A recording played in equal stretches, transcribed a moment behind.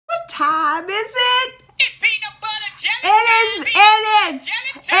time is it? It's peanut butter jelly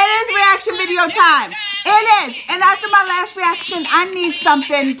It is reaction video time. It is. And after my last reaction, I need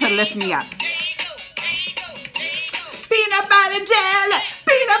something to lift me up. Peanut butter jelly.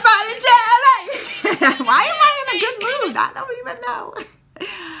 Peanut butter jelly. Why am I in a good mood? I don't even know.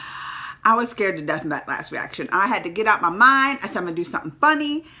 I was scared to death in that last reaction. I had to get out my mind. I said I'm going to do something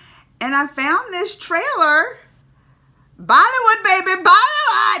funny. And I found this trailer. Bollywood, baby.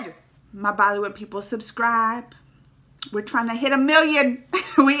 Bollywood. My Bollywood people, subscribe. We're trying to hit 1 million.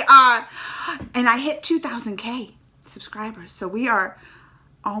 We are. And I hit 2,000K subscribers. So we are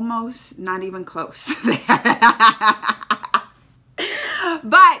almost not even close.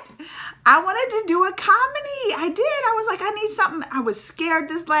 But I wanted to do a comedy. I did. I was like, I need something. I was scared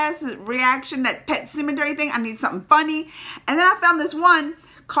this last reaction, that Pet Cemetery thing. I need something funny. And then I found this one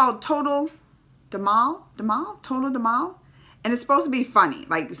called Total Dhamaal. Total Dhamaal. And it's supposed to be funny.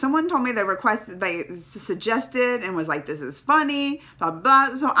 Like, someone told me they requested, they suggested and was like, this is funny, blah, blah.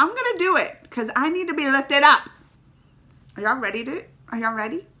 So I'm going to do it because I need to be lifted up. Are y'all ready are y'all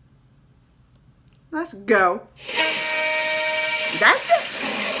ready? Let's go. That's it.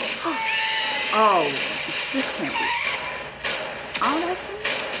 Oh, this can't be. Oh, that's it.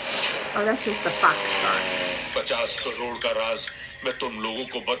 Oh, that's just the Fox star. 50 crore का राज मैं तुम लोगों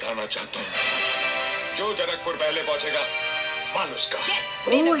को बताना चाहता हूँ. जो जनकपुर पहले पहुंचेगा, मान उसका. Oh,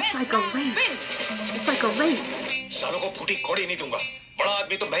 it's like a race. It's like a race. सालों को फूटी कौड़ी नहीं दूंगा. बड़ा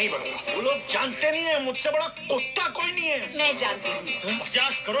आदमी तो मैं ही बनूंगा. वो लोग जानते नहीं है, मुझसे बड़ा कुत्ता कोई नहीं है. मैं जानती हूँ.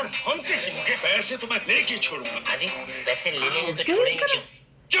 50 करोड़ हमसे छीनोगे. पैसे तो मैं लेके छोड़ूंगा. अरे पैसे लेने में तो छोड़ेंगे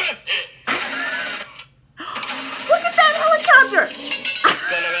क्यों? Look at that helicopter.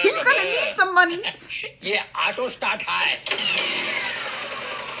 You're gonna need some money. ये ऑटो स्टार्ट है.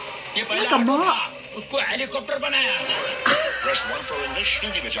 ये पहला Like a ऑटो mob. था. उसको हेलीकॉप्टर बनाया. Press 1 for English.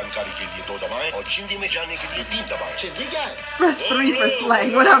 हिंदी में जानकारी के लिए 2 दबाएं और हिंदी में जाने के लिए 3 दबाएं. हिंदी क्या है? Press 3 for slang.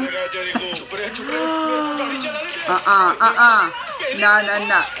 Whatever. चुप रहे. मेरे को गाड़ी चलाने दे.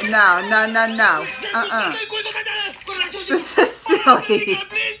 No. This is silly.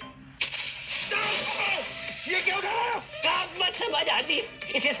 ये क्या हो रहा है? काम मत समझ आती.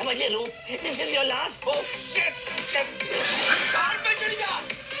 इसे समझ ले लो. This is your last hope. Car पे चढ़ जा.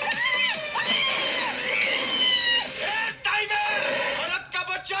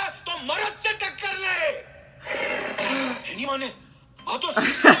 बच्चा तो मर्द से टक्कर ले. नहीं माने. आ तो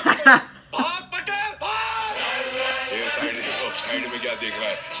भाग बेटे भाग. ये साइड देखो, साइड में क्या देख रहा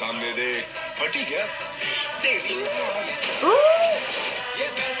है? सामने देख. फटी क्या? देख. ये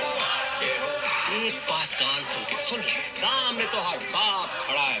पैसा एक बात कान खोल के सुन ले. सामने तो हर बाप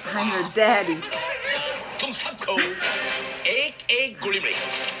खड़ा है. I'm your daddy. तुम सबको एक गोली मिली.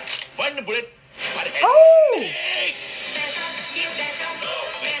 1 bullet per head. Oh!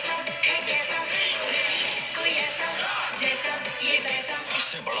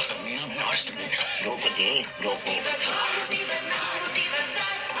 इससे बड़ा कमीना मैंने आज तक नहीं देखा. रोको दे, रोको.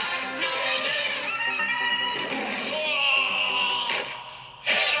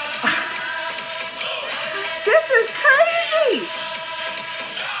 This is crazy.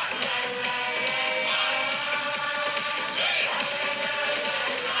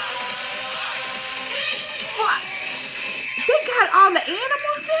 What? They got all the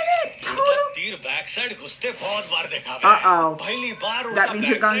animals in it? Total? तीर बैक साइड घुसते बहुत बार देखा. Uh-oh. पहली बार That means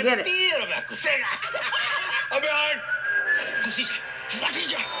you're gonna get it. तीर बैक घुसेगा. अबे हट. घुसी जा. फटी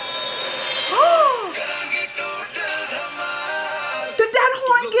जा. Did that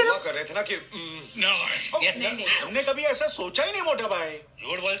horn get him? कर रहे थे ना कि नहीं. हमने कभी ऐसा सोचा ही नहीं मोटा भाई.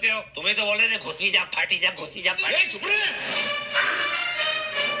 झूठ बोलते हो. तुम्हें तो बोल रहे थे घुसी जा, फाटी जा, घुसी जा. चुप रहे.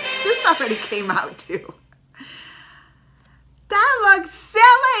 This already came out too. That looks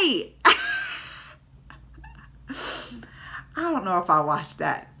silly. I don't know if I watched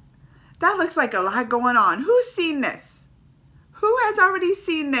that. That looks like a lot going on. Who's seen this? Who has already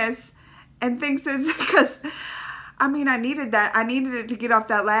seen this and thinks it's because, I mean, I needed that. I needed it to get off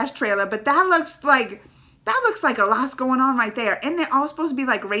that last trailer, but that looks like a lot's going on right there. Isn't it all supposed to be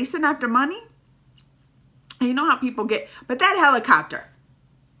like racing after money? And you know how people get, but that helicopter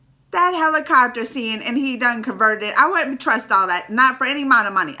scene, and he done converted it. I wouldn't trust all that. Not for any amount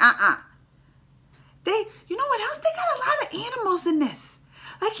of money. You know what else? They got a lot of animals in this.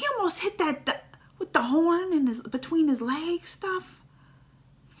 Like, he almost hit that with the horn and between his legs stuff.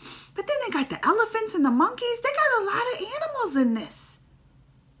 But then they got the elephants and the monkeys. They got a lot of animals in this.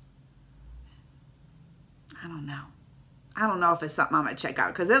 I don't know. I don't know if it's something I'm going to check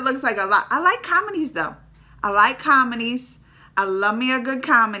out because it looks like a lot. I like comedies, though. I like comedies. I love me a good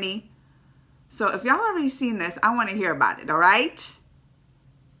comedy. So if y'all already seen this, I want to hear about it, all right?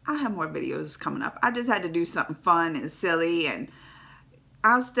 I'll have more videos coming up. I just had to do something fun and silly, and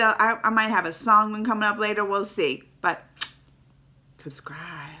I might have a song one coming up later. We'll see. But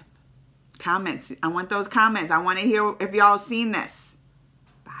subscribe, comments. I want those comments. I want to hear if y'all seen this.